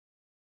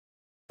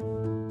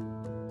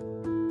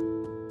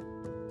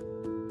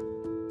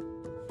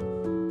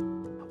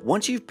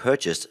Once you've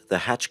purchased the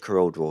Hatch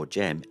CorelDRAW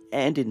Gem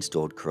and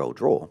installed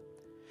CorelDRAW,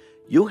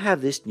 you'll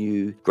have this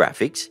new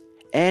graphics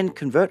and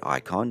convert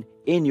icon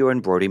in your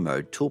embroidery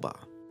mode toolbar.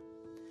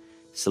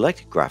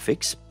 Select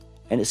graphics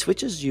and it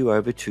switches you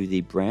over to the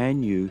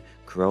brand new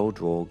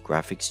CorelDRAW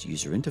graphics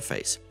user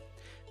interface.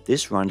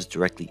 This runs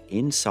directly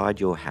inside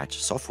your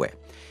Hatch software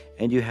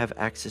and you have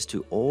access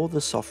to all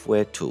the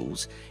software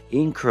tools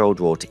in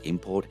CorelDRAW to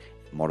import,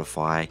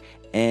 modify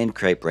and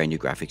create brand new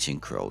graphics in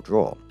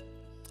CorelDRAW.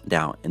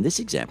 Now, in this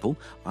example,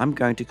 I'm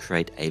going to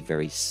create a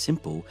very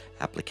simple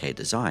applique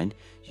design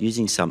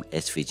using some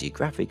SVG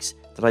graphics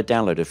that I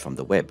downloaded from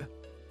the web.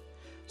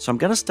 So I'm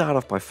going to start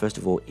off by first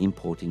of all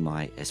importing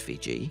my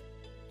SVG.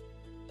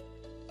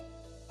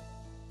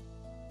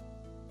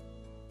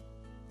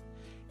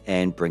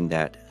 And bring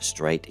that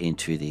straight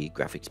into the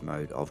graphics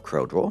mode of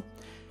CorelDRAW.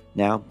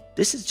 Now,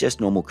 this is just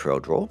normal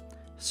CorelDRAW,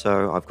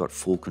 so I've got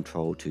full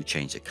control to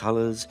change the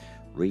colors,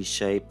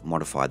 reshape,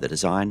 modify the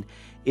design.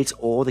 It's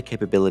all the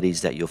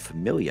capabilities that you're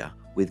familiar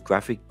with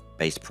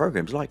graphic-based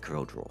programs like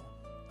CorelDRAW.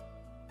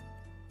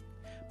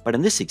 But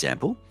in this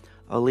example,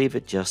 I'll leave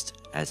it just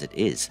as it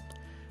is.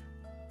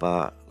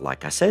 But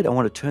like I said, I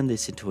want to turn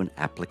this into an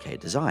applique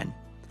design.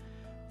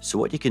 So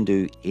what you can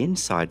do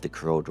inside the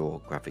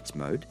CorelDRAW graphics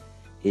mode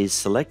is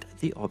select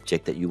the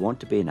object that you want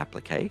to be an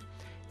applique,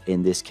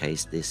 in this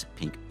case this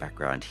pink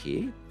background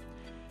here,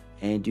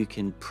 and you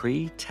can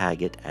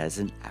pre-tag it as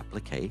an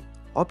applique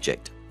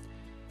object.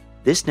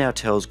 This now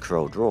tells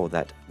CorelDRAW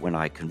that when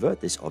I convert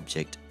this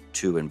object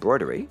to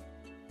embroidery,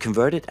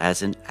 convert it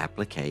as an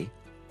applique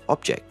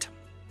object.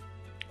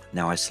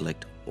 Now I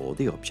select all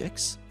the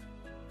objects.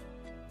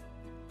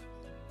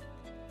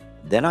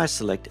 Then I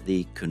select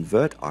the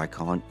convert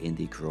icon in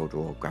the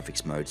CorelDRAW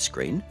graphics mode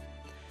screen.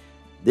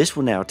 This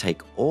will now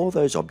take all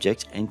those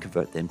objects and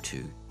convert them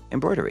to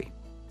embroidery.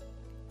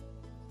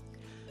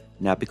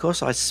 Now,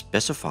 because I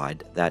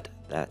specified that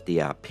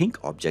the pink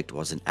object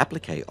was an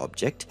applique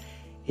object,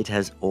 it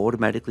has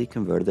automatically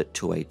converted it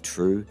to a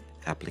true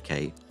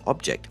applique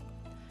object.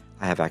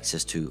 I have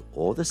access to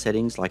all the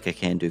settings like I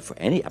can do for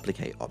any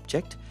applique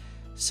object,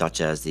 such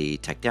as the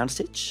tack down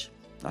stitch.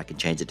 I can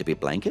change it to be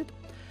blanket.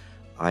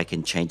 I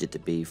can change it to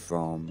be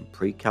from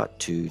pre-cut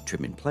to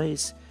trim in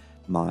place,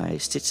 my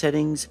stitch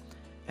settings,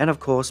 and of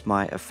course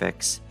my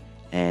effects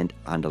and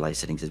underlay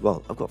settings as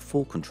well. I've got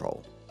full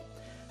control.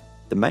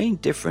 The main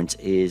difference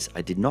is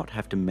I did not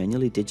have to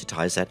manually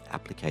digitize that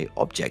applique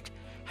object.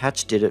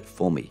 Hatch did it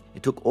for me.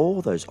 It took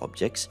all those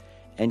objects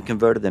and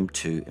converted them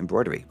to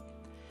embroidery.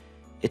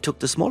 It took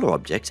the smaller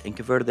objects and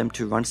converted them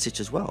to run stitch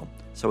as well.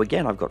 So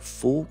again, I've got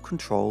full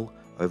control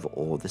over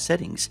all the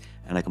settings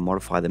and I can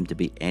modify them to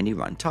be any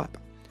run type.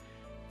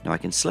 Now I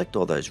can select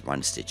all those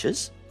run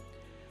stitches.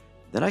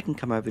 Then I can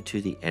come over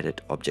to the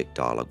Edit Object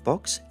dialog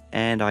box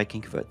and I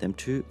can convert them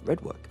to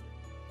red work.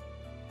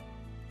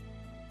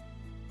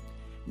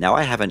 Now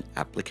I have an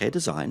applique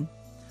design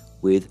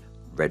with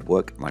red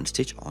work run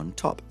stitch on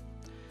top.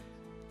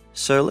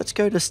 So let's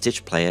go to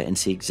Stitch Player and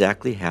see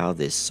exactly how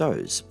this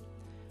sews.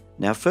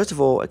 Now first of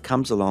all, it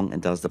comes along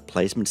and does the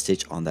placement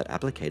stitch on that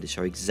applique to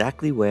show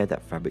exactly where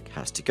that fabric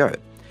has to go.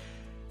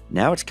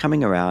 Now it's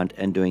coming around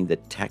and doing the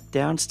tack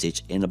down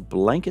stitch in a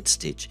blanket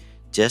stitch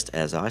just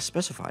as I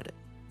specified it.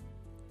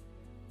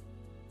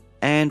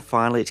 And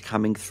finally it's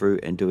coming through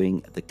and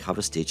doing the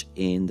cover stitch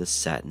in the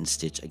satin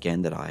stitch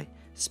again that I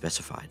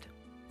specified.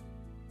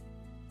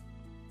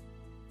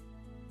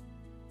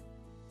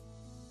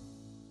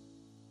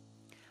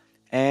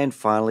 And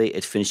finally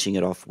it's finishing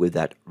it off with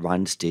that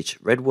run stitch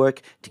red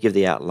work to give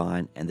the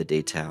outline and the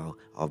detail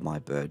of my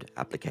bird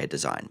applique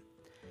design.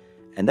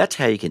 And that's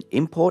how you can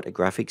import a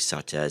graphic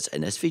such as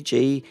an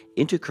SVG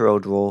into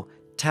CorelDRAW,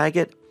 tag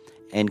it,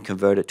 and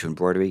convert it to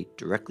embroidery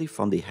directly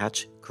from the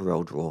Hatch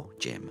CorelDRAW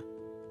Gem.